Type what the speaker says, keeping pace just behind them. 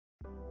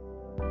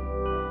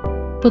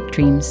Book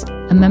Dreams,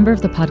 a member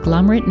of the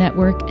Podglomerate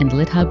Network and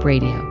LitHub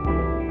Radio.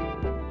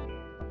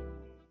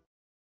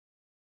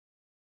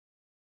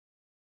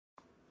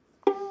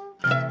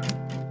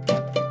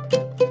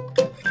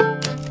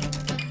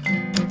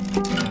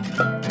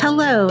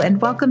 Hello,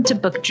 and welcome to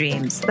Book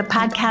Dreams, the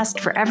podcast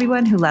for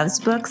everyone who loves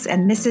books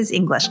and misses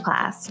English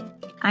class.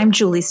 I'm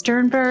Julie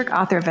Sternberg,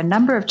 author of a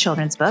number of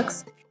children's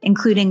books,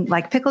 including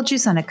Like Pickle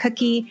Juice on a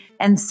Cookie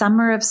and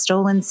Summer of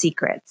Stolen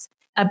Secrets,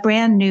 a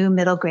brand new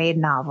middle grade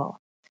novel.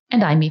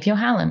 And I'm Eve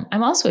Yohalem.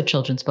 I'm also a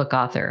children's book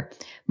author.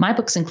 My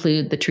books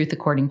include The Truth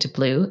According to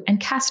Blue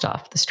and Cast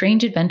Off, The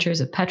Strange Adventures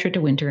of Petra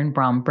de Winter and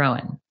Brom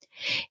Broen.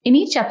 In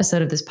each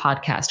episode of this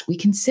podcast, we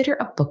consider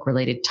a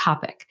book-related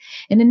topic.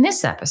 And in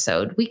this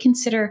episode, we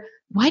consider,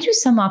 why do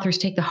some authors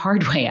take the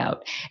hard way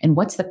out? And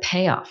what's the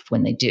payoff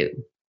when they do?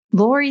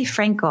 Lori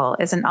Frankel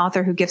is an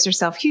author who gives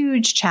herself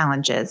huge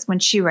challenges when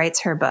she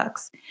writes her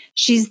books.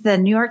 She's the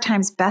New York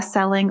Times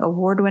bestselling,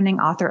 award-winning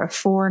author of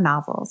 4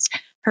 novels.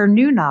 Her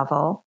new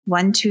novel,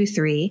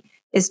 123,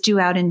 is due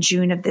out in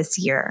June of this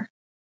year.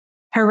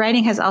 Her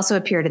writing has also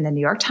appeared in the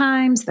New York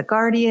Times, The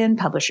Guardian,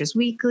 Publishers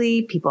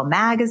Weekly, People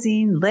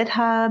Magazine,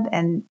 LitHub,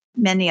 and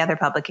many other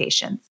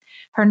publications.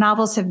 Her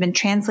novels have been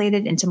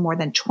translated into more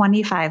than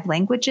 25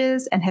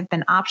 languages and have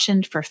been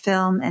optioned for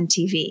film and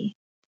TV.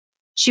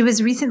 She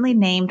was recently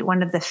named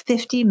one of the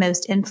 50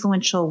 most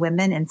influential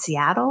women in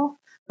Seattle,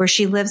 where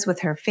she lives with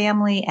her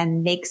family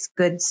and makes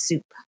good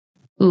soup.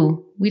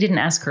 Ooh, we didn't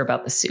ask her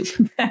about the soup.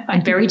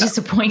 I'm very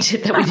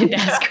disappointed that we didn't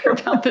ask her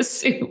about the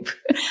soup.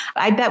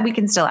 I bet we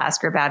can still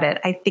ask her about it.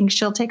 I think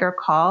she'll take our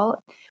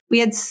call. We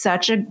had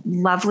such a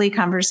lovely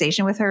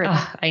conversation with her.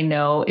 I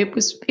know. It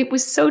was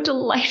so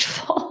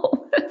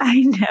delightful.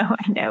 I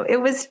know.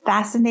 It was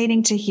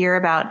fascinating to hear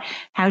about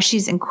how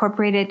she's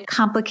incorporated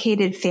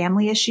complicated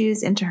family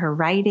issues into her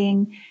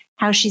writing,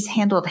 how she's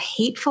handled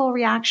hateful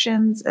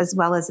reactions as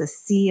well as a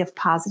sea of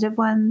positive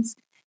ones,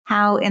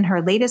 how in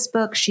her latest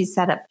book, she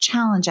set up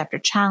challenge after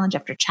challenge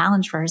after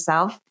challenge for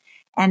herself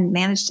and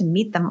managed to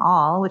meet them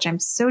all, which I'm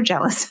so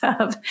jealous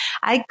of.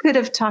 I could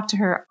have talked to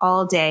her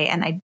all day,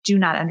 and I do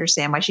not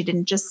understand why she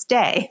didn't just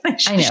stay.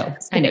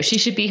 I know. She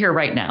should be here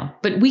right now.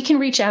 But we can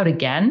reach out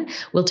again.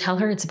 We'll tell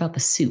her it's about the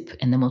soup,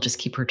 and then we'll just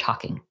keep her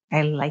talking.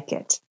 I like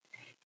it.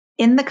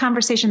 In the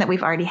conversation that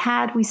we've already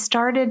had, we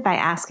started by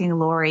asking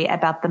Lori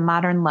about the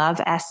modern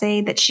love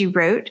essay that she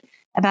wrote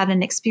about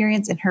an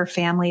experience in her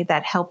family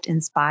that helped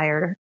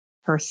inspire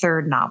her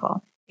third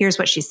novel. Here's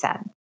what she said.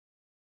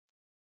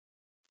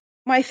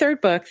 My third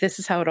book, This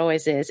Is How It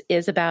Always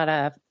is about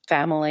a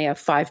family of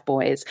 5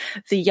 boys,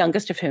 the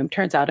youngest of whom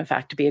turns out, in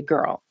fact, to be a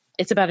girl.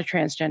 It's about a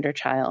transgender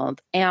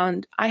child,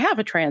 and I have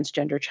a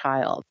transgender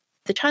child.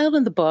 The child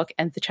in the book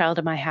and the child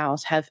in my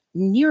house have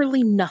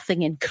nearly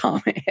nothing in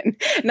common,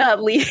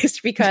 not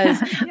least because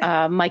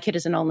my kid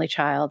is an only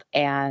child,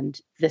 and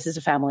this is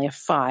a family of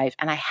 5,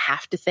 and I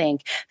have to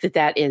think that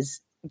that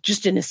is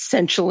just an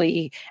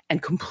essentially and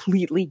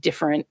completely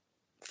different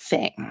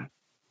thing.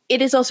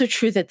 It is also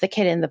true that the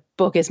kid in the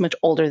book is much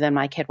older than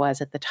my kid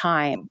was at the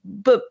time.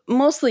 But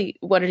mostly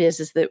what it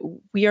is that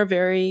we are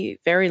very,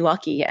 very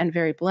lucky and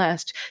very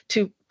blessed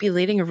to be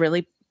leading a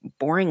really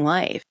boring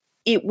life.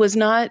 It was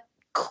not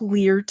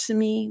clear to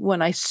me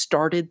when I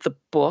started the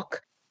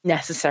book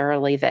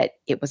necessarily that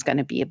it was going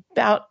to be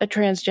about a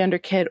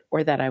transgender kid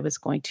or that I was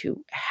going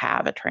to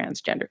have a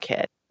transgender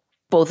kid.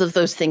 Both of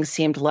those things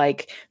seemed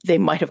like they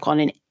might have gone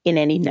in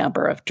any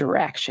number of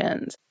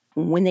directions.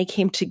 When they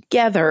came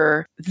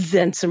together,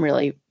 then some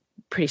really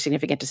pretty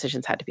significant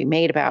decisions had to be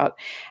made about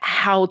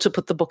how to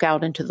put the book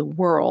out into the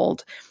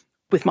world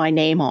with my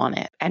name on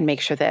it and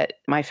make sure that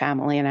my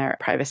family and our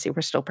privacy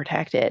were still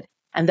protected.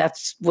 And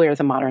that's where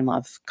the Modern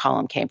Love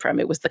column came from.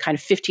 It was the kind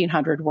of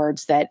 1,500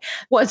 words that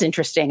was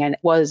interesting and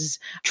was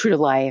true to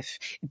life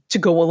to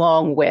go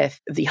along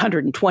with the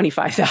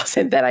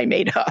 125,000 that I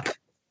made up.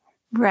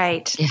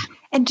 Right. Yeah.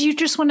 And do you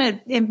just want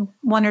to, in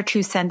 1 or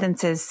 2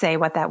 sentences, say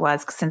what that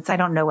was? Since I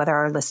don't know whether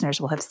our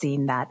listeners will have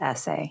seen that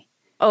essay.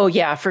 Oh,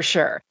 yeah, for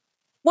sure.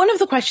 One of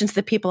the questions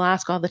that people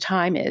ask all the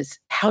time is,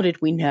 how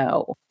did we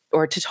know?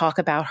 Or to talk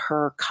about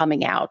her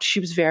coming out. She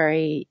was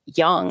very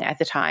young at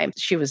the time.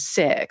 She was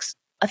 6.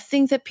 A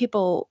thing that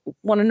people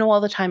want to know all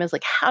the time is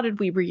like, how did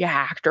we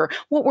react? Or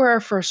what were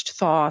our first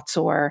thoughts?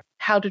 Or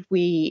how did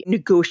we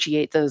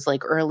negotiate those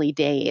like early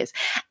days?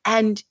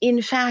 And in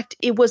fact,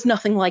 it was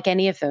nothing like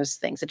any of those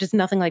things. It is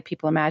nothing like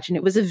people imagine.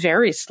 It was a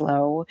very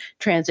slow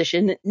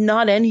transition,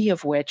 not any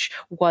of which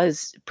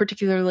was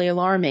particularly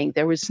alarming.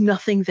 There was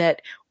nothing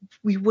that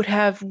we would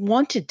have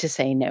wanted to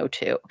say no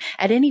to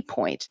at any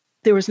point.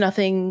 There was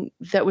nothing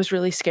that was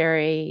really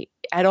scary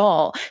at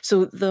all.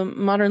 So the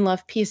Modern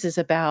Love piece is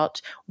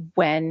about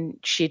when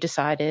she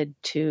decided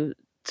to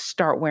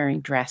start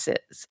wearing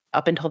dresses.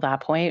 Up until that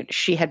point,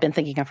 she had been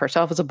thinking of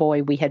herself as a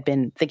boy. We had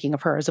been thinking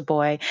of her as a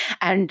boy.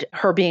 And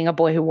her being a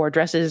boy who wore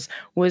dresses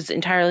was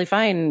entirely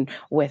fine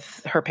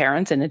with her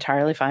parents and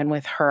entirely fine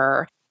with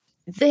her.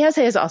 The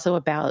essay is also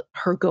about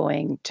her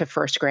going to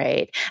first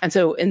grade. And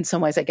so in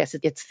some ways, I guess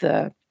it's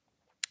the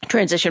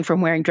transition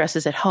from wearing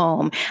dresses at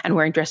home and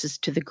wearing dresses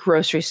to the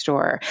grocery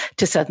store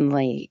to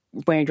suddenly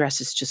wearing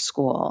dresses to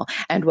school,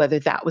 and whether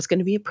that was going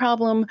to be a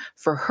problem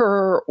for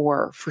her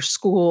or for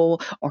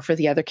school or for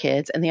the other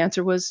kids. And the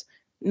answer was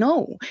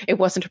no, it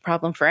wasn't a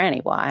problem for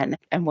anyone.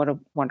 And what a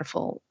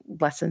wonderful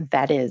lesson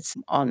that is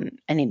on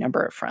any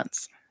number of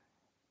fronts.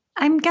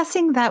 I'm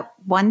guessing that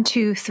 1,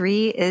 2,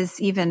 3 is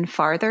even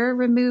farther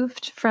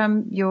removed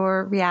from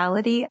your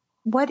reality.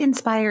 What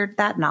inspired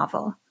that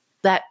novel?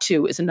 That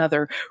too is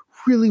another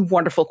really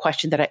wonderful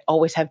question that I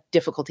always have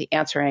difficulty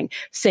answering.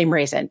 Same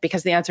reason,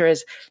 because the answer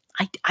is,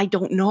 I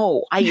don't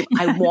know.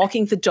 I'm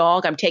walking the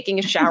dog, I'm taking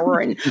a shower,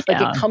 and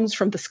it comes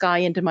from the sky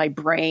into my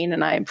brain,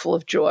 and I am full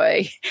of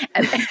joy.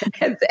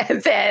 And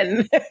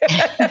then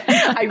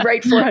I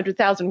write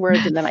 400,000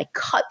 words, and then I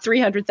cut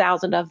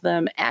 300,000 of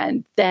them,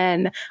 and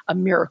then a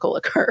miracle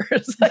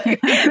occurs.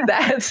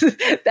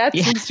 That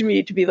seems to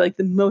me to be like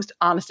the most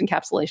honest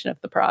encapsulation of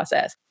the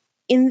process.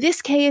 In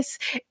this case,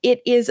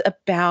 it is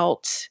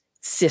about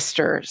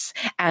sisters.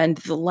 And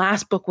the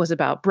last book was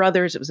about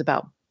brothers. It was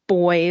about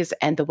boys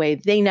and the way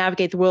they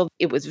navigate the world.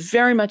 It was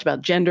very much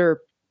about gender.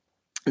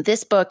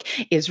 This book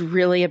is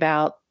really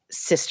about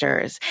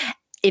sisters.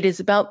 It is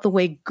about the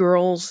way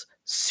girls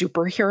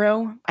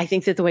superhero. I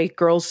think that the way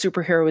girls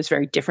superhero is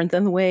very different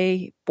than the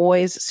way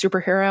boys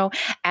superhero.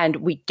 And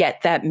we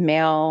get that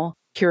male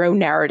hero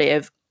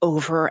narrative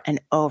over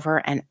and over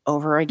and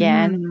over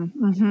again.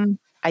 Mm-hmm.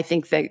 I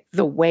think that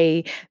the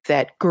way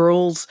that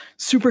girls'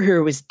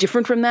 superhero is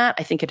different from that.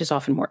 I think it is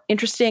often more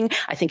interesting.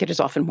 I think it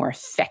is often more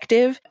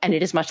effective, and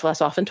it is much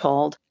less often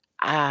told.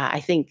 I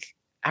think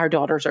our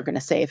daughters are going to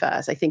save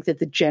us. I think that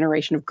the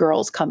generation of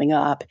girls coming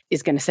up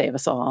is going to save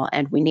us all,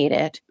 and we need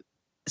it.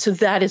 So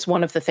that is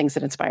one of the things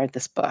that inspired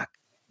this book.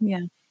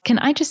 Yeah. Can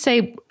I just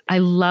say, I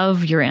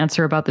love your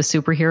answer about the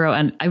superhero.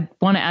 And I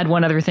want to add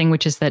one other thing,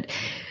 which is that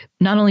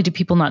not only do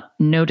people not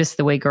notice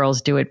the way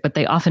girls do it, but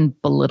they often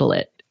belittle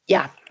it.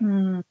 Yeah.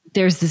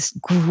 There's this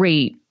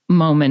great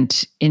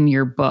moment in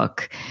your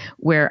book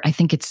where I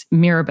think it's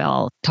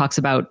Mirabelle talks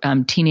about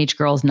teenage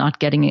girls not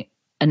getting it.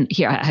 And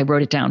here I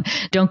wrote it down.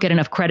 Don't get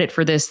enough credit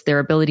for this. Their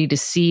ability to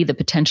see the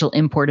potential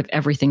import of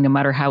everything, no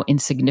matter how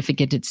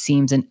insignificant it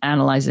seems, and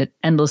analyze it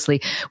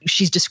endlessly.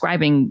 She's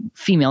describing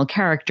female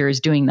characters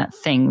doing that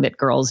thing that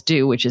girls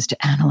do, which is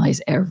to analyze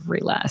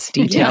every last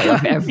detail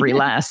of every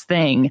last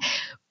thing.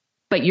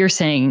 But you're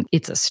saying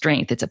it's a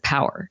strength, it's a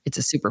power, it's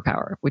a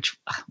superpower, which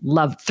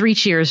love. 3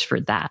 cheers for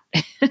that.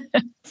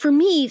 For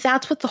me,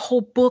 that's what the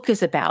whole book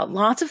is about.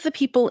 Lots of the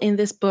people in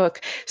this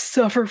book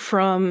suffer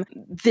from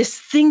this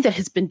thing that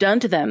has been done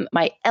to them.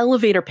 My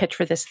elevator pitch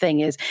for this thing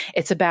is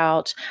it's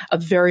about a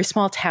very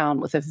small town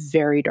with a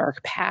very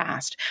dark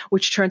past,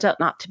 which turns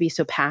out not to be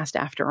so past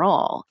after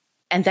all.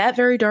 And that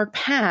very dark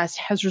past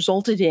has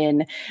resulted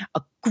in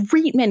a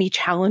great many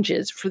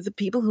challenges for the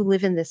people who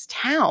live in this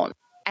town.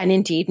 And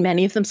indeed,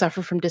 many of them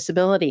suffer from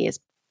disabilities.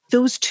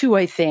 Those two,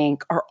 I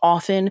think, are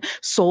often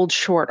sold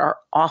short, are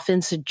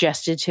often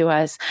suggested to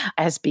us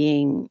as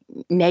being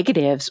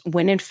negatives,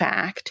 when in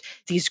fact,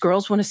 these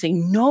girls want to say,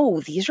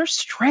 no, these are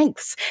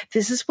strengths.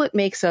 This is what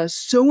makes us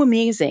so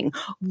amazing.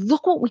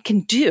 Look what we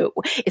can do.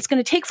 It's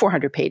going to take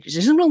 400 pages.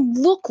 It's going to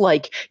look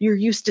like you're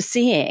used to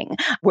seeing,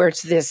 where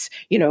it's this,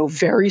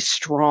 very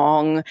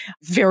strong,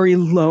 very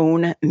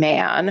lone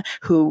man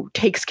who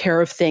takes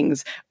care of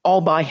things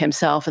all by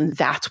himself. And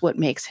that's what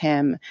makes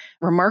him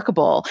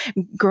remarkable.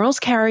 Girls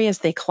carry as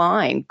they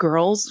climb.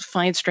 Girls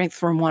find strength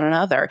from one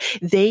another.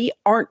 They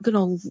aren't going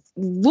to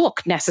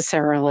look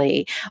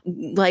necessarily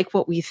like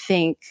what we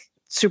think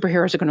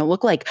superheroes are going to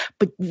look like,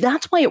 but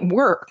that's why it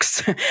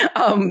works.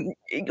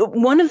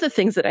 One of the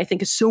things that I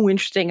think is so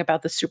interesting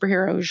about the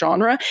superhero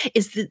genre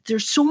is that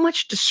there's so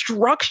much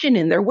destruction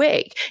in their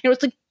wake.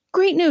 It's like,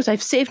 great news,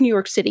 I've saved New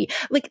York City.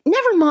 Like,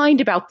 never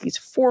mind about these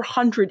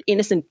 400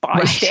 innocent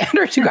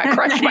bystanders who got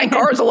crushed by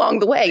cars along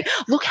the way.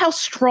 Look how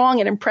strong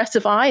and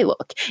impressive I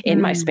look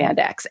in my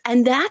spandex.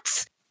 And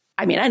that's,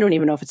 I don't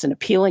even know if it's an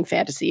appealing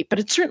fantasy, but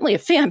it's certainly a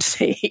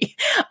fantasy.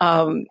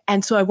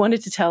 And so I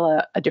wanted to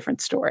tell a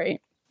different story.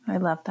 I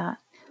love that.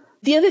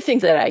 The other thing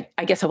that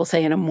I guess I will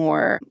say in a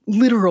more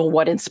literal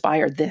what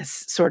inspired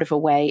this sort of a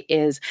way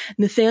is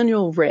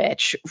Nathaniel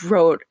Rich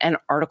wrote an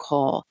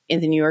article in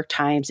the New York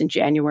Times in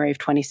January of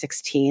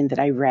 2016 that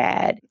I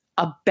read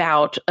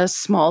about a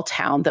small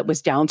town that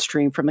was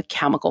downstream from a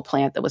chemical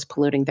plant that was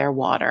polluting their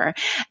water.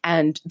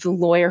 And the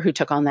lawyer who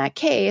took on that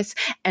case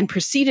and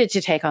proceeded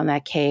to take on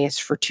that case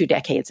for 2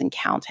 decades and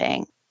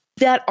counting.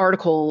 That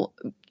article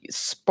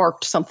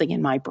sparked something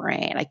in my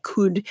brain. I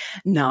could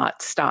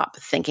not stop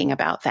thinking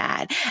about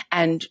that.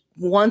 And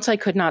once I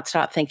could not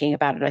stop thinking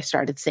about it, I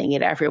started seeing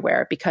it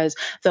everywhere, because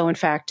though in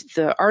fact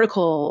the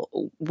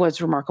article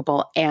was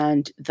remarkable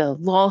and the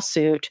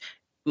lawsuit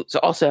was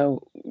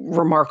also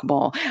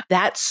remarkable,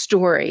 that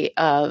story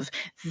of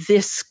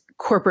this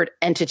corporate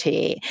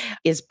entity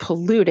is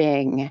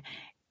polluting.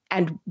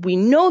 And we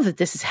know that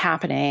this is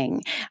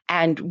happening,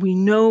 and we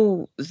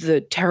know the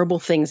terrible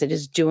things it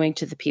is doing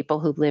to the people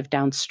who live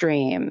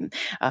downstream,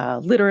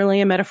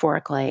 literally and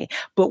metaphorically,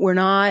 but we're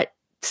not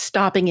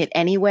stopping it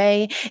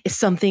anyway is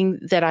something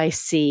that I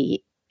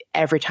see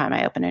every time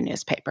I open a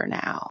newspaper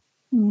now.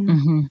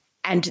 Mm-hmm.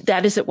 And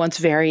that is at once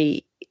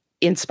very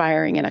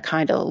inspiring in a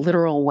kind of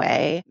literal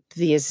way.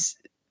 These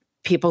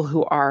people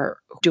who are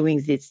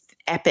doing these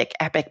epic,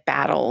 epic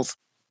battles.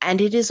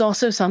 And it is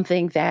also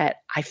something that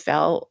I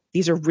felt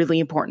these are really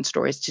important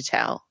stories to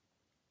tell.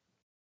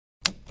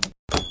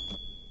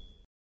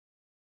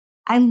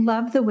 I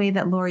love the way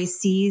that Laurie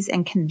sees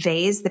and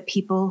conveys the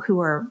people who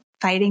are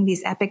fighting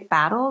these epic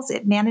battles.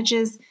 It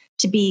manages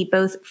to be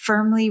both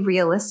firmly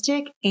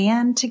realistic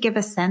and to give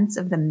a sense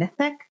of the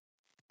mythic.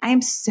 I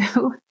am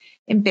so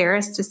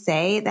embarrassed to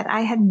say that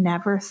I had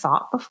never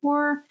thought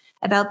before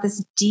about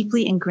this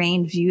deeply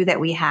ingrained view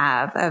that we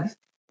have of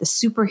the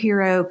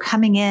superhero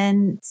coming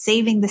in,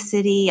 saving the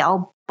city,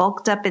 all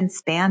bulked up in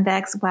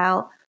spandex,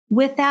 while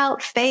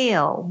without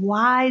fail,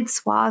 wide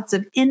swaths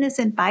of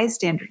innocent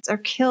bystanders are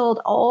killed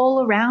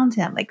all around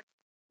him. Like,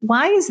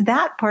 why is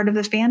that part of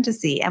the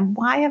fantasy? And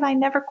why have I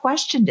never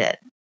questioned it?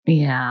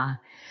 Yeah.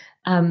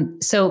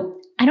 So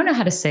I don't know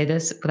how to say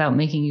this without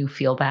making you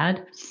feel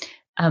bad.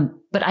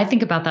 But I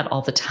think about that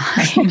all the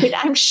time.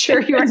 I'm sure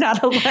you're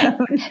not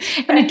alone.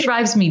 And it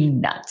drives me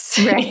nuts.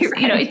 Right.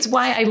 You know, it's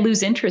why I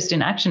lose interest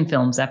in action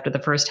films after the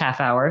first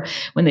half hour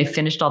when they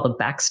finished all the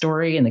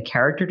backstory and the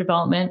character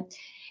development.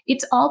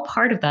 It's all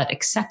part of that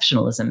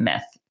exceptionalism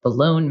myth. The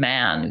lone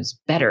man who's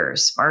better,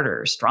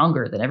 smarter,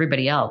 stronger than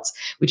everybody else,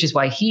 which is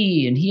why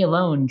he and he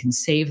alone can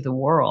save the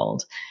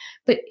world.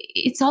 But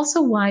it's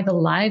also why the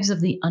lives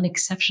of the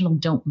unexceptional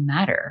don't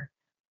matter.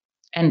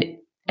 And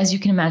as you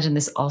can imagine,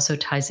 this also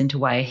ties into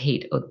why I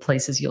hate the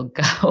places you'll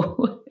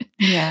go.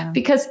 Yeah.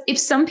 Because if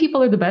some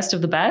people are the best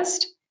of the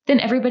best, then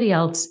everybody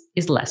else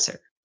is lesser.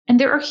 And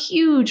there are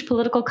huge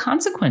political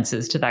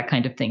consequences to that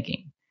kind of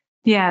thinking.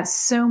 Yeah,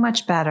 so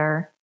much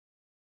better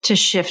to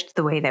shift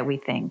the way that we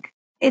think.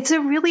 It's a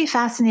really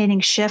fascinating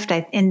shift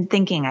in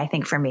thinking, I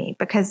think, for me,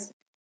 because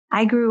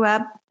I grew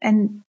up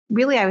and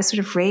really I was sort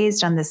of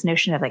raised on this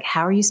notion of like,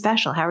 how are you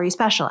special? How are you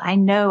special? I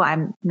know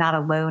I'm not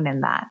alone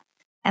in that.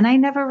 And I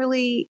never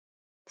really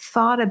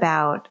thought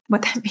about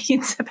what that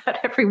means about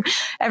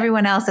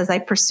everyone else as I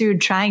pursued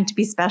trying to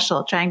be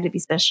special.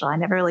 I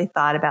never really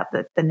thought about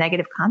the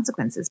negative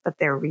consequences, but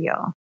they're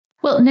real.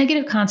 Well,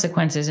 negative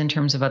consequences in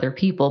terms of other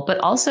people, but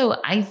also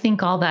I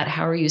think all that,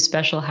 how are you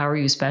special? How are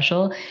you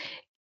special?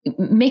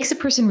 Makes a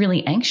person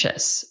really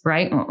anxious,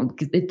 right?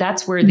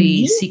 That's where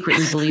the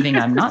secretly believing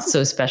I'm not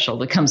so special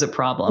becomes a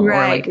problem.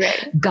 Right, or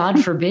like,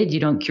 God forbid you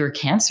don't cure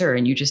cancer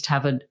and you just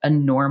have a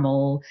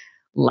normal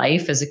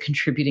life as a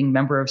contributing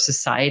member of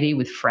society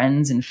with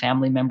friends and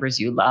family members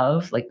you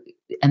love. Like,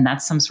 and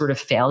that's some sort of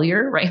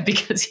failure, right?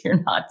 Because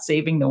you're not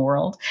saving the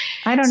world.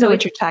 I don't know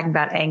what you're talking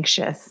about,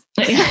 anxious.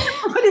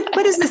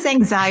 What is this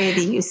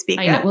anxiety you speak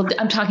of? Well,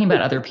 I'm talking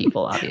about other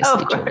people,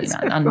 obviously, Julie,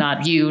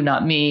 not you,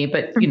 not me,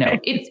 but you know,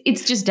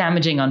 it's just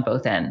damaging on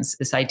both ends,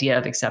 this idea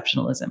of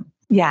exceptionalism.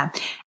 Yeah.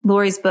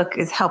 Laurie's book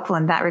is helpful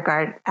in that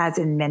regard, as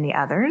in many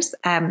others.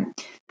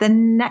 The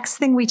next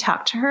thing we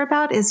talked to her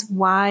about is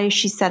why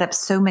she set up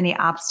so many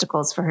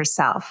obstacles for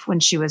herself when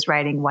she was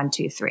writing 1,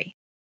 2, 3.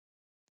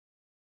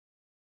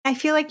 I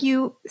feel like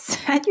you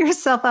set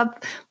yourself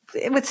up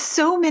with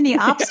so many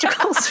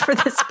obstacles for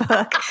this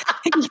book.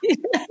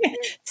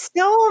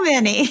 So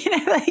many.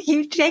 Like,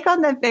 you take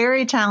on the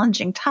very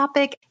challenging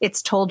topic.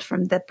 It's told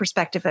from the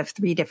perspective of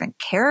 3 different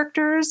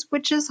characters,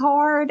 which is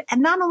hard.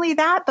 And not only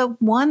that, but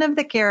one of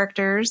the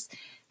characters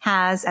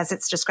has, as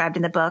it's described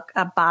in the book,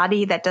 a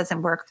body that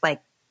doesn't work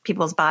like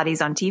people's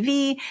bodies on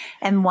TV,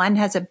 and one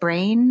has a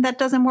brain that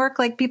doesn't work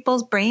like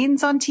people's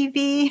brains on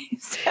TV.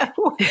 So,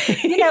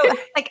 you know,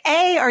 like,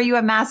 A, are you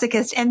a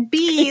masochist? And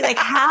B, like,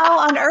 how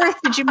on earth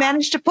did you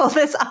manage to pull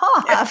this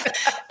off?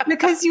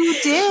 Because you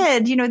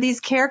did. You know,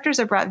 these characters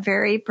are brought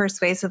very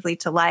persuasively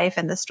to life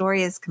and the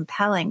story is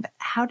compelling. But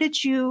how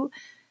did you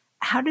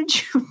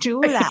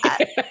do that?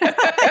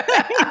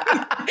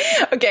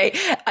 Okay.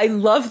 I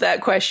love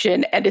that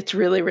question. And it's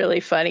really,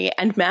 really funny.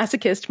 And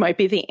masochist might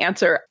be the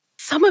answer.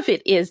 Some of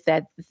it is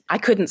that I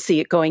couldn't see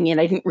it going in.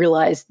 I didn't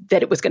realize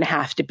that it was going to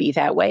have to be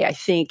that way. I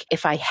think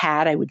if I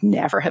had, I would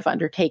never have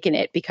undertaken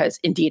it because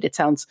indeed it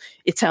sounds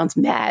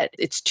mad.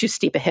 It's too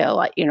steep a hill.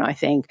 I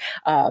think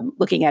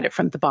looking at it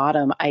from the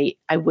bottom, I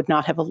would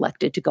not have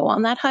elected to go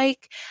on that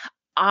hike.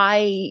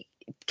 I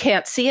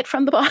can't see it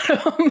from the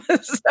bottom.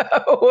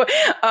 So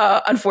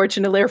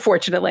unfortunately or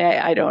fortunately,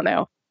 I don't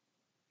know.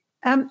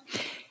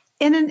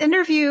 In an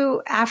interview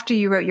after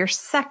you wrote your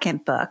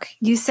second book,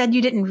 you said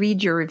you didn't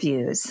read your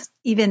reviews.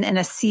 Even in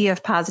a sea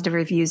of positive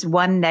reviews,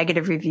 one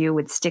negative review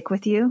would stick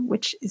with you,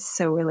 which is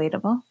so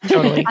relatable.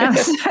 Totally.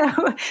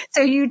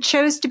 So you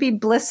chose to be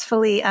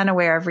blissfully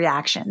unaware of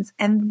reactions.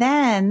 And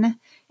then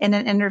in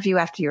an interview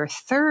after your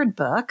third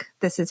book,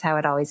 This Is How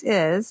It Always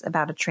Is,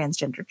 about a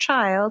transgender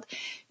child,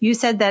 you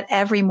said that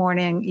every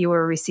morning you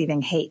were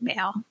receiving hate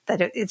mail,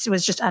 that it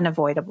was just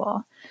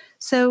unavoidable.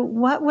 So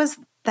what was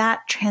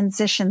that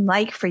transition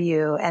like for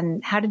you,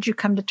 and how did you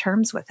come to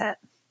terms with it?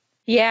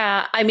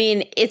 Yeah, I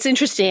mean, it's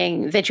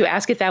interesting that you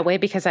ask it that way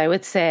because I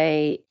would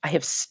say I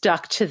have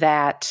stuck to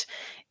that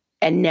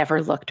and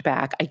never looked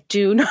back. I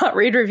do not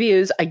read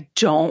reviews. I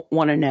don't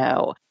want to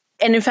know.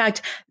 And in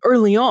fact,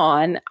 early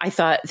on, I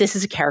thought this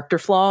is a character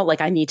flaw.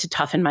 Like, I need to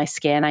toughen my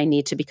skin. I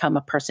need to become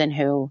a person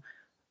who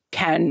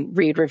can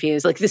read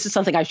reviews. Like, this is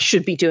something I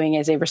should be doing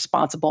as a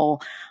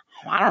responsible,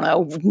 I don't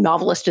know,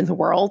 novelist in the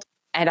world.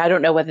 And I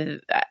don't know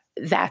whether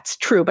that's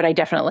true, but I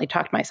definitely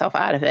talked myself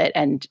out of it.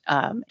 And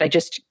I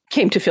just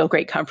came to feel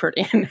great comfort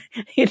in,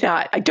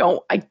 I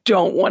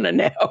don't want to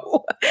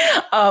know.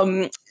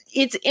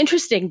 It's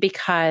interesting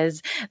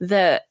because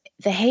the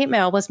hate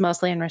mail was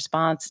mostly in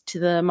response to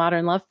the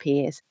Modern Love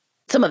piece.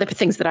 Some other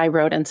things that I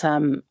wrote and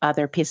some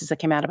other pieces that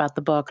came out about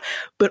the book,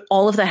 but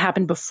all of that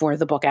happened before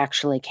the book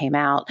actually came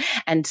out.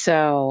 And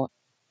so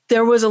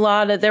there was a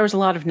lot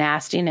of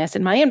nastiness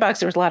in my inbox.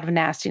 There was a lot of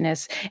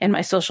nastiness in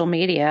my social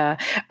media.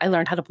 I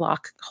learned how to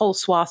block whole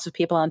swaths of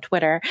people on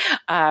Twitter,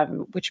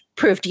 which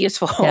proved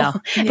useful. Yeah.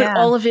 But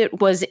all of it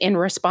was in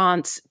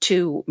response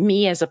to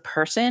me as a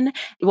person.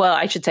 Well,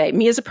 I should say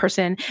me as a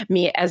person,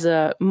 me as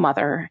a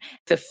mother.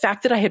 The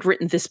fact that I had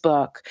written this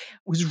book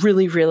was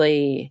really,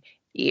 really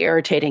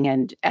irritating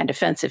and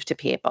offensive to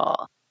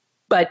people.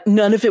 But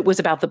none of it was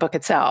about the book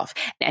itself.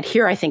 And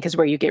here, I think, is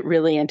where you get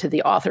really into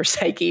the author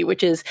psyche,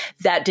 which is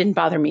that didn't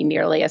bother me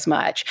nearly as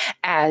much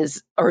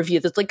as a review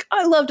that's like,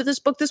 I loved this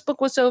book. This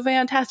book was so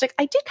fantastic.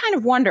 I did kind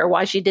of wonder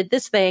why she did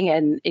this thing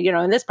and,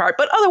 in this part,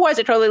 but otherwise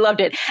I totally loved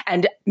it.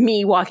 And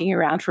me walking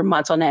around for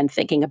months on end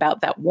thinking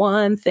about that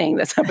one thing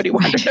that somebody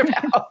wondered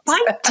about.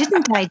 Why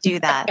didn't I do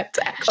that?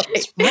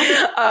 Exactly.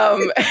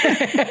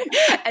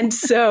 And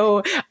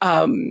so,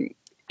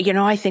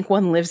 I think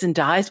one lives and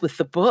dies with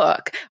the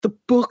book. The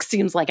book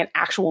seems like an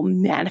actual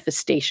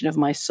manifestation of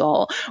my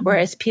soul,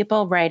 whereas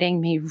people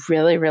writing me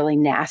really, really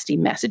nasty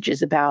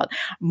messages about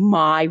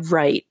my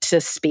right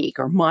to speak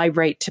or my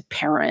right to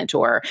parent,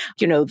 or,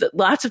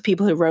 lots of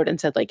people who wrote and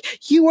said, like,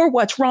 you are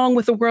what's wrong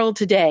with the world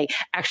today,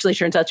 actually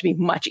turns out to be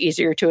much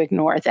easier to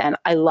ignore than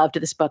I loved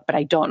this book, but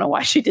I don't know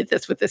why she did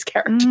this with this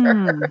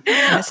character.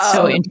 That's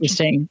so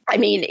interesting. I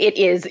mean,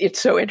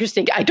 it's so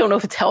interesting. I don't know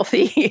if it's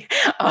healthy.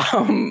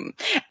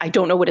 I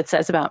don't know what it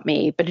says about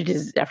me, but it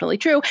is definitely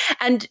true.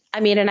 And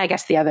I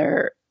guess the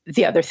other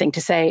thing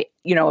to say,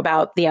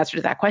 about the answer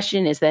to that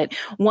question is that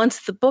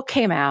once the book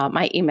came out,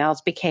 my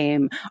emails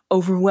became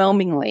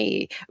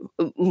overwhelmingly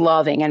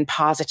loving and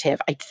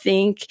positive. I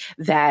think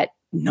that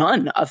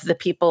none of the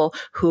people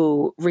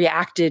who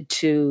reacted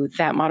to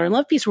that Modern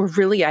Love piece were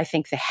really, I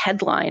think, the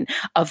headline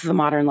of the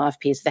Modern Love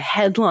piece. The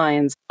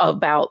headlines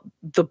about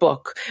the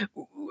book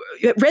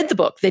read the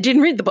book. They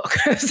didn't read the book.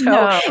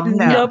 So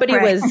nobody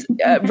was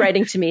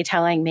writing to me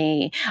telling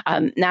me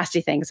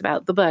nasty things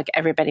about the book.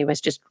 Everybody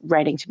was just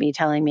writing to me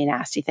telling me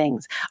nasty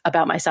things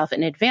about myself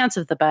in advance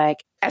of the book.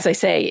 As I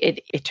say,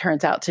 it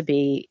turns out to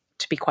be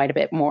quite a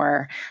bit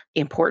more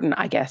important,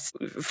 I guess,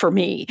 for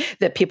me,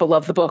 that people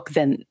love the book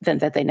than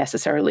that they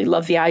necessarily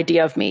love the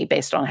idea of me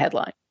based on a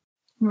headline.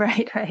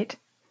 Right.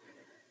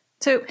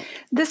 So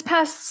this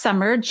past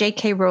summer,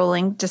 J.K.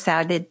 Rowling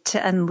decided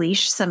to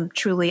unleash some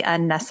truly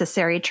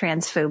unnecessary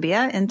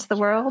transphobia into the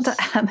world.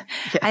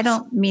 Yes. I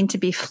don't mean to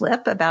be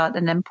flip about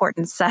an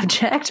important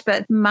subject,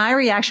 but my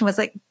reaction was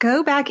like,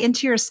 go back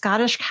into your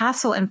Scottish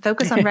castle and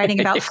focus on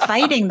writing about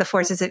fighting the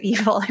forces of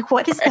evil. Like,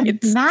 what is the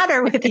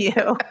matter with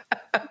you?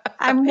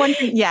 I'm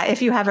wondering,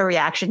 if you have a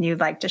reaction you'd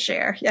like to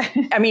share. Yeah.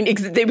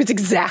 It was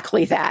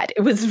exactly that.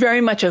 It was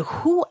very much a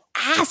who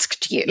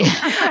asked you?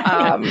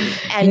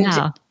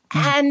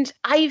 And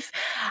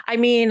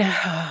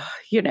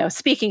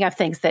speaking of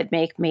things that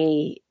make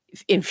me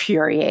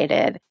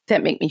infuriated,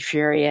 that make me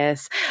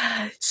furious,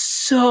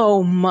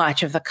 so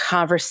much of the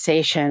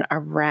conversation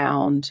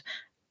around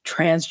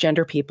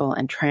transgender people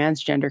and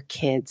transgender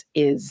kids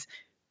is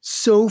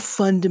so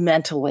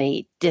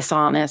fundamentally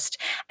dishonest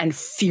and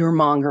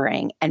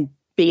fear-mongering and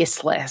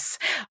baseless.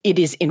 It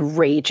is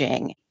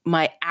enraging.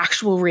 My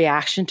actual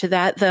reaction to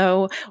that,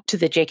 though, to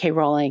the J.K.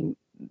 Rowling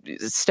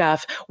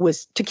stuff,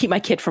 was to keep my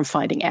kid from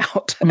finding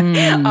out.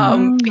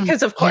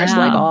 Because of course,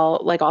 like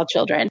all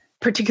children,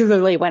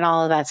 particularly when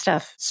all of that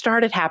stuff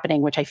started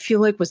happening, which I feel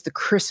like was the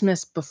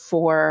Christmas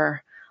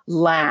before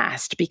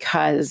last,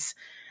 because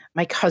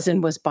my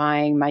cousin was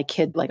buying my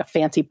kid like a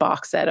fancy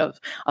box set of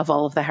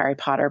all of the Harry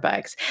Potter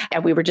books.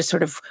 And we were just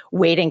sort of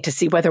waiting to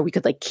see whether we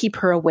could like keep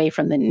her away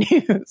from the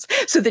news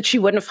so that she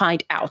wouldn't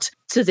find out,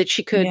 so that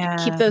she could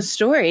keep those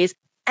stories.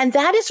 And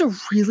that is a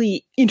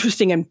really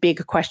interesting and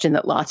big question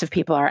that lots of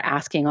people are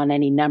asking on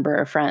any number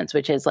of fronts,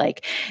 which is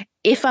like,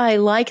 if I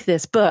like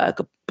this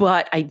book,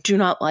 but I do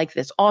not like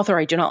this author,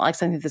 I do not like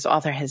something this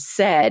author has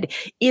said,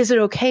 is it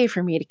okay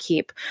for me to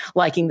keep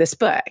liking this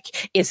book?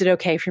 Is it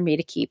okay for me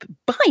to keep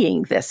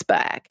buying this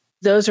book?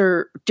 Those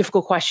are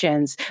difficult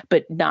questions,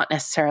 but not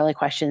necessarily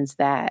questions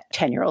that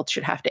 10-year-olds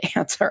should have to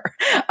answer.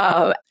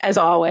 As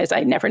always,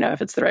 I never know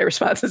if it's the right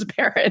response as a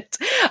parent.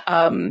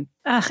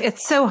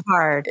 It's so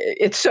hard.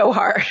 It's so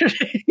hard.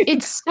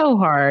 It's so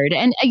hard.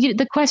 And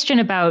the question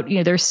about,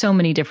 there's so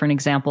many different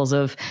examples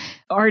of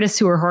artists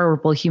who are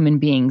horrible human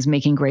beings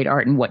making great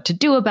art and what to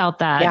do about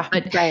that. Yeah,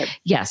 but right.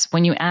 Yes,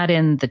 when you add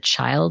in the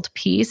child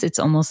piece, it's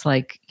almost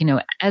like,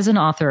 as an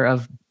author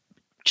of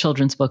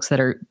children's books that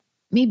are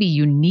maybe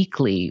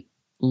uniquely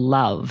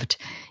loved,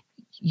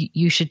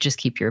 you should just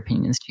keep your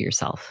opinions to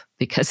yourself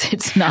because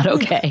it's not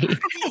okay.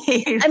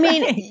 I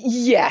mean,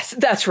 yes,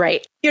 that's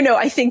right.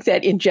 I think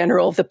that in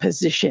general, the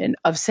position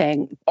of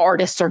saying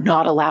artists are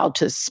not allowed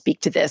to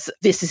speak to this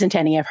isn't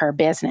any of her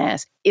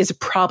business, is a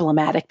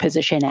problematic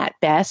position at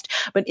best.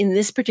 But in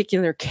this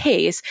particular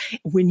case,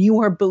 when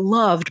you are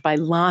beloved by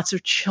lots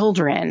of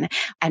children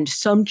and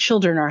some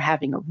children are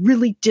having a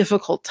really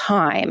difficult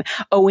time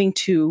owing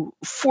to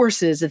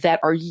forces that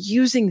are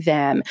using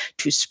them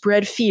to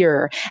spread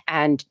fear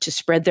and to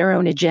spread their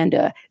own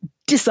agenda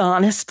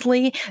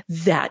dishonestly,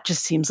 that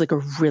just seems like a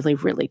really,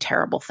 really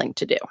terrible thing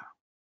to do.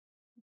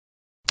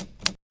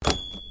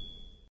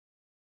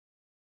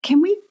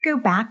 Can we go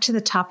back to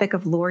the topic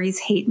of Lori's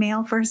hate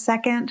mail for a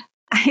second?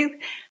 I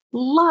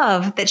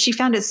love that she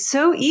found it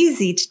so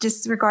easy to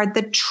disregard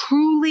the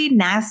truly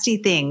nasty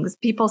things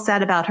people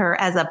said about her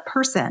as a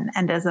person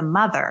and as a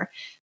mother.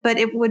 But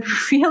it would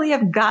really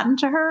have gotten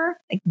to her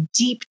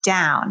deep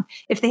down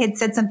if they had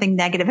said something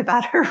negative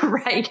about her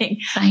writing.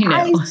 I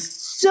know. I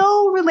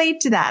so relate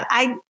to that.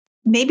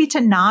 Maybe to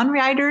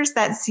non-writers,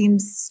 that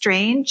seems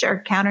strange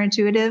or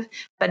counterintuitive,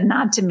 but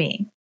not to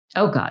me.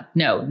 Oh God,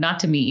 no, not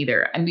to me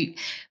either. I mean,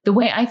 the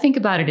way I think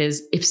about it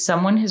is if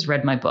someone has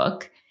read my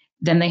book,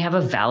 then they have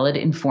a valid,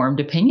 informed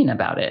opinion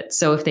about it.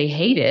 So if they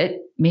hate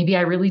it, maybe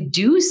I really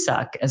do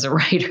suck as a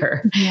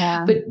writer.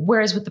 Yeah. But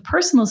whereas with the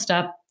personal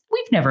stuff,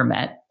 we've never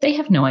met. They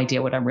have no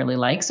idea what I'm really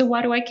like. So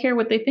why do I care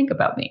what they think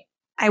about me?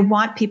 I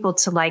want people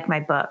to like my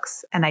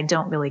books, and I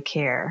don't really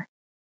care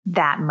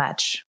that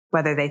much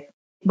whether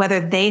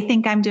they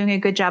think I'm doing a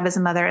good job as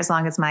a mother, as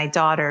long as my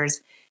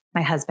daughters,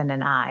 my husband,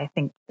 and I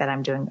think that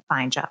I'm doing a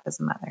fine job as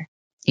a mother.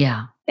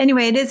 Yeah.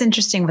 Anyway, it is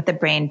interesting what the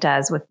brain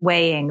does with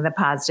weighing the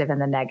positive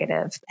and the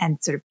negative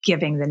and sort of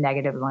giving the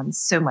negative ones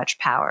so much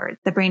power.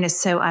 The brain is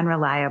so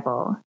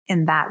unreliable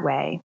in that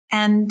way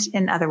and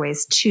in other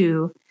ways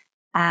too.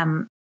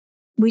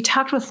 We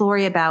talked with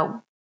Lori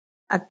about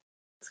a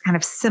kind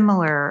of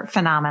similar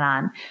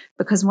phenomenon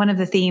because one of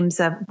the themes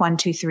of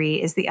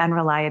 123 is the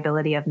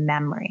unreliability of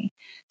memory.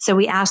 So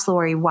we asked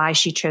Lori why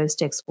she chose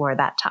to explore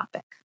that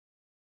topic.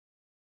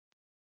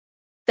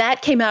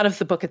 That came out of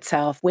the book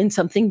itself. When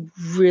something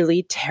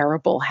really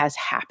terrible has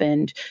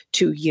happened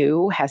to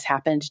you, has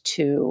happened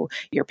to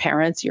your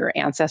parents, your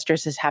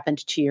ancestors, has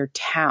happened to your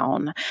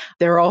town,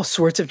 there are all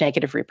sorts of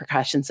negative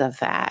repercussions of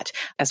that.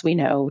 As we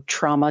know,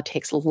 trauma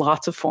takes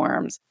lots of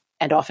forms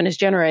and often is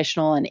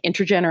generational and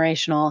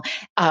intergenerational.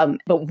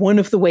 But one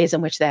of the ways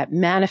in which that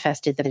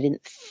manifested that I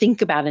didn't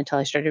think about until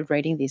I started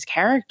writing these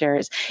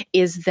characters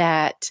is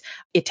that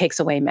it takes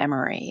away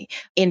memory,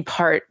 in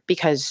part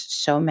because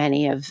so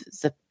many of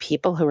the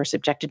people who were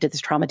subjected to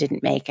this trauma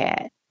didn't make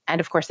it. And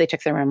of course, they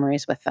took their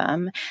memories with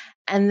them.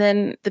 And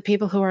then the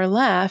people who are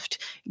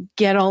left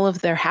get all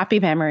of their happy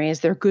memories,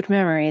 their good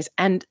memories,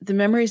 and the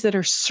memories that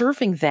are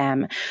serving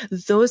them,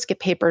 those get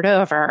papered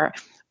over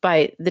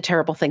by the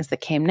terrible things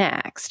that came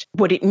next.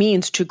 What it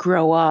means to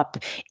grow up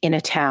in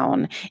a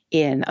town,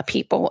 in a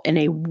people, in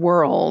a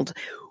world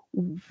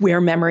where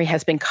memory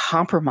has been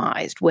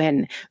compromised,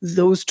 when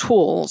those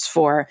tools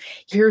for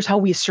here's how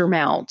we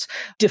surmount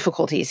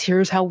difficulties,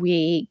 here's how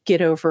we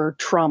get over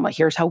trauma,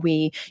 here's how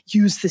we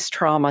use this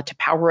trauma to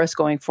power us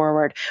going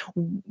forward.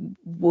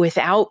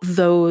 Without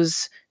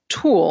those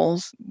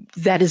tools,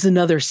 that is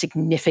another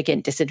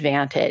significant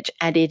disadvantage.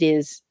 And it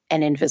is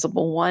an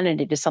invisible one.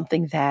 And it is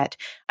something that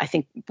I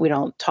think we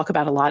don't talk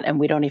about a lot and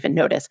we don't even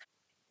notice.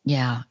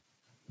 Yeah.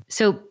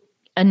 So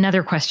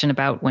another question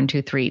about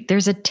 123.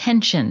 There's a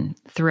tension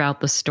throughout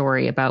the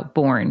story about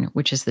Bourne,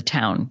 which is the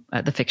town,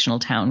 the fictional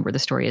town where the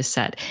story is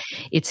set.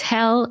 It's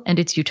hell and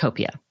it's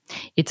utopia.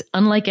 It's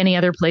unlike any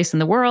other place in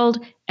the world,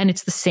 and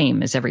it's the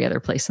same as every other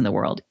place in the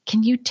world.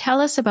 Can you tell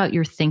us about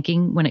your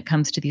thinking when it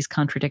comes to these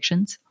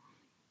contradictions?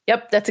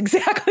 Yep, that's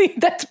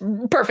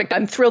perfect.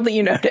 I'm thrilled that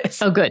you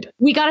noticed. Oh, good.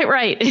 We got it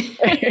right.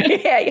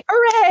 Yay,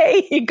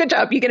 hooray. Good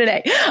job. You get an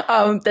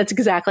A. That's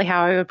exactly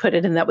how I would put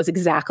it. And that was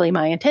exactly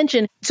my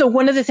intention. So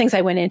one of the things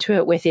I went into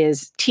it with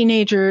is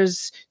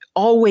teenagers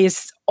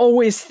always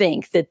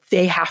think that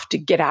they have to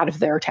get out of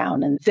their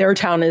town and their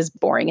town is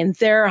boring and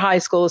their high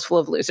school is full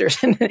of losers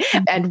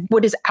and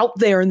what is out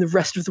there in the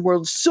rest of the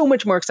world is so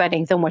much more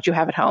exciting than what you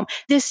have at home.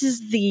 This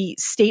is the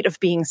state of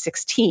being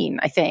 16,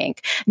 I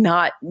think,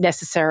 not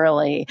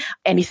necessarily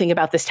anything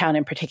about this town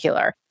in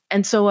particular.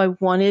 And so I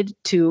wanted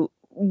to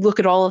look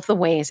at all of the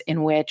ways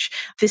in which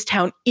this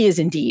town is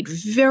indeed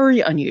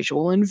very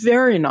unusual and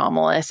very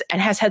anomalous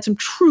and has had some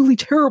truly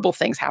terrible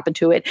things happen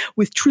to it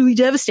with truly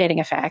devastating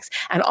effects,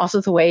 and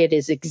also the way it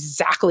is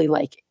exactly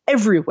like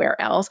everywhere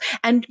else.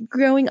 And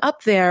growing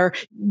up there,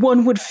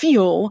 one would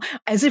feel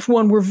as if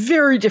one were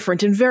very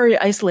different and very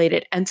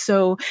isolated. And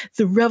so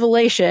the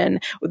revelation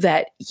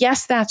that,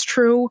 yes, that's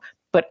true,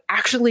 but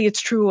actually it's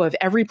true of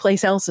every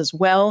place else as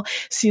well,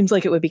 seems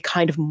like it would be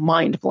kind of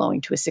mind-blowing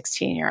to a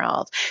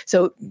 16-year-old.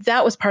 So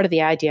that was part of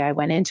the idea I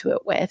went into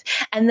it with.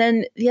 And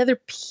then the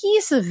other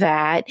piece of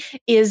that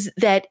is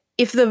that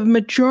if the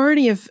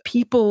majority of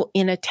people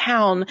in a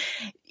town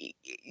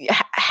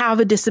have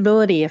a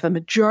disability, if a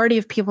majority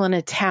of people in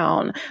a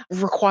town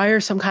require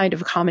some kind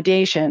of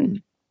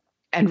accommodation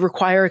and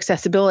require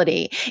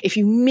accessibility, if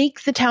you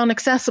make the town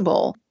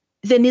accessible,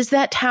 then is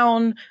that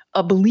town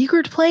a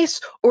beleaguered place,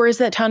 or is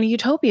that town a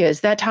utopia?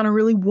 Is that town a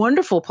really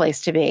wonderful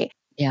place to be?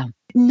 Yeah.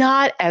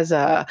 Not as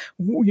a,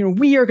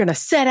 we are going to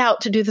set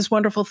out to do this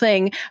wonderful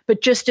thing,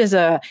 but just as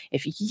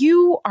if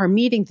you are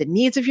meeting the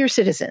needs of your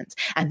citizens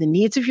and the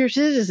needs of your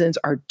citizens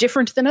are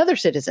different than other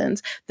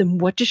citizens, then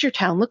what does your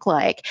town look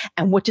like?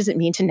 And what does it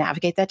mean to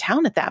navigate that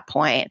town at that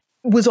point?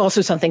 Was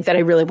also something that I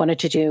really wanted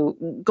to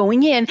do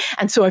going in.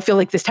 And so I feel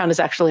like this town is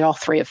actually all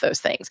three of those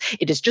things.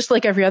 It is just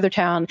like every other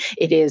town.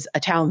 It is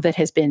a town that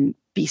has been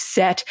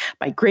beset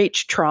by great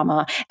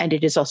trauma. And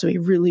it is also a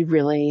really,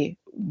 really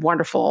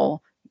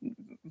wonderful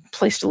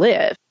place to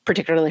live,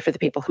 particularly for the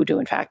people who do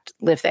in fact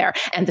live there.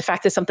 And the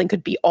fact that something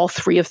could be all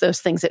three of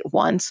those things at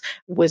once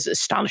was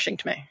astonishing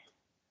to me.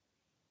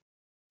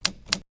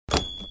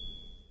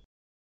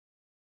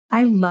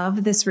 I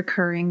love this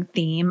recurring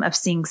theme of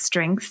seeing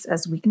strengths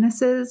as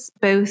weaknesses,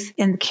 both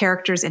in the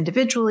characters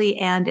individually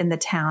and in the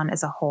town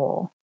as a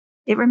whole.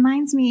 It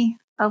reminds me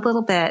a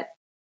little bit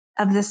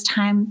of this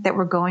time that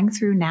we're going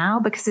through now,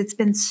 because it's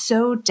been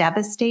so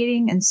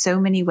devastating in so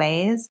many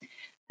ways.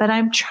 But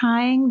I'm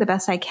trying the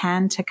best I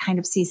can to kind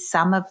of see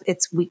some of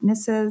its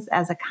weaknesses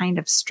as a kind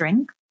of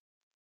strength.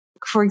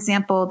 For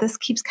example, this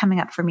keeps coming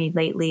up for me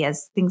lately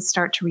as things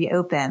start to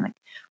reopen.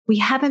 We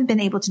haven't been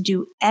able to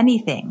do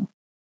anything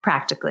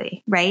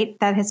practically, right?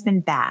 That has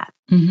been bad.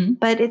 Mm-hmm.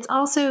 But it's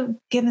also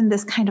given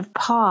this kind of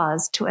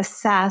pause to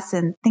assess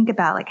and think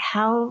about, like,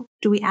 how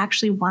do we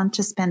actually want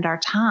to spend our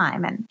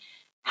time, and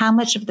how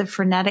much of the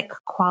frenetic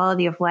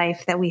quality of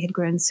life that we had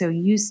grown so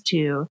used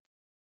to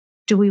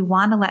do we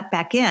want to let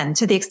back in,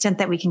 to the extent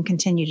that we can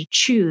continue to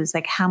choose?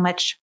 Like, how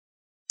much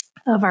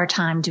of our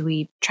time do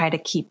we try to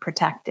keep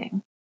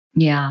protecting?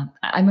 Yeah,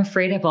 I'm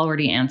afraid I've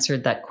already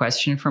answered that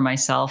question for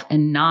myself,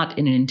 and not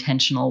in an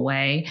intentional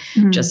way,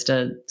 just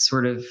a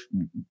sort of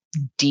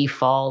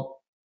default,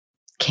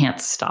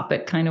 can't stop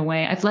it kind of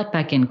way. I've let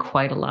back in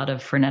quite a lot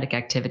of frenetic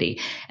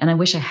activity, and I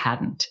wish I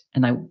hadn't.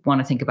 And I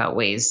want to think about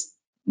ways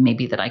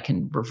maybe that I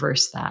can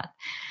reverse that.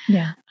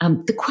 Yeah.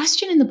 The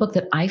question in the book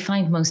that I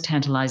find most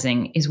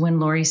tantalizing is when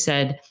Laurie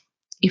said,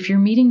 if you're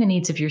meeting the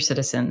needs of your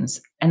citizens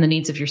and the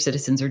needs of your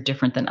citizens are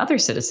different than other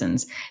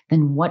citizens,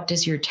 then what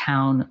does your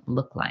town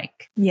look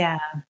like? Yeah.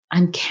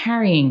 I'm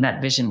carrying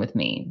that vision with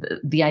me.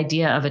 The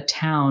idea of a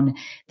town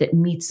that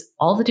meets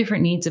all the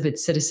different needs of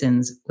its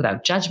citizens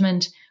without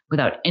judgment,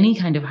 without any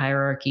kind of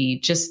hierarchy.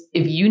 Just,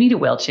 if you need a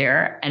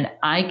wheelchair and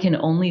I can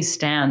only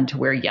stand to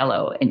wear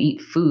yellow and eat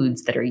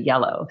foods that are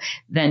yellow,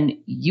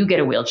 then you get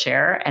a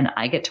wheelchair and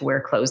I get to wear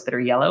clothes that are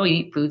yellow,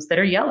 eat foods that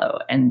are yellow,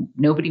 and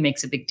nobody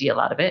makes a big deal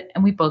out of it.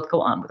 And we both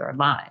go on with our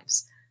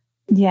lives.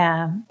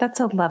 Yeah,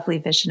 that's a lovely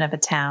vision of a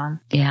town.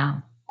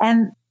 Yeah.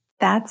 And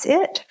that's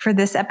it for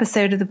this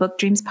episode of the Book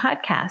Dreams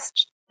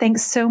podcast.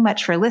 Thanks so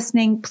much for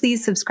listening.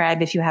 Please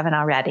subscribe if you haven't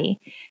already.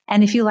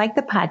 And if you like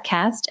the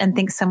podcast and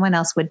think someone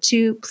else would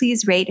too,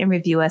 please rate and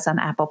review us on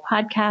Apple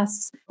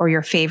Podcasts or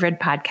your favorite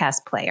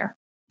podcast player.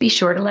 Be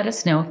sure to let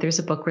us know if there's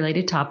a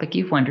book-related topic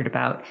you've wondered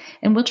about,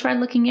 and we'll try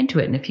looking into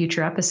it in a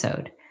future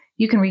episode.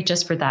 You can reach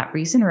us for that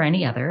reason or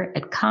any other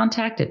at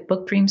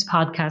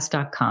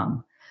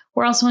contact@bookdreamspodcast.com.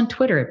 We're also on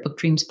Twitter at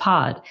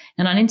BookDreamsPod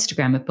and on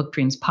Instagram at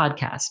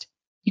BookDreamsPodcast.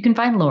 You can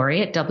find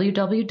Laurie at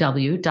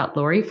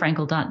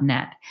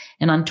www.lauriefrankel.net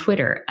and on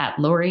Twitter at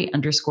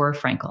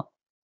Laurie_Frankel.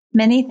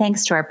 Many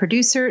thanks to our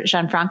producer,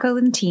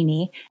 Gianfranco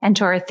Lentini, and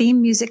to our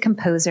theme music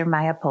composer,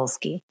 Maya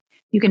Polsky.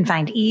 You can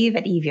find Eve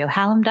at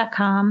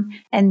eviohallam.com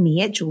and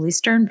me at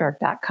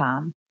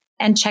juliesternberg.com.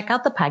 And check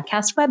out the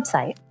podcast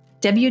website,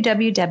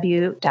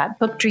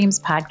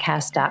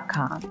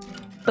 www.bookdreamspodcast.com.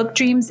 Book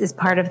Dreams is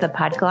part of the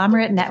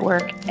Podglomerate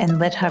Network and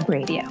LitHub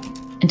Radio.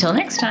 Until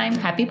next time,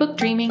 happy book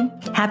dreaming.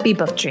 Happy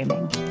book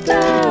dreaming.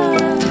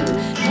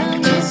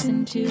 Come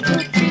listen to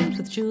Book Dreams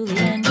with Julie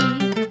and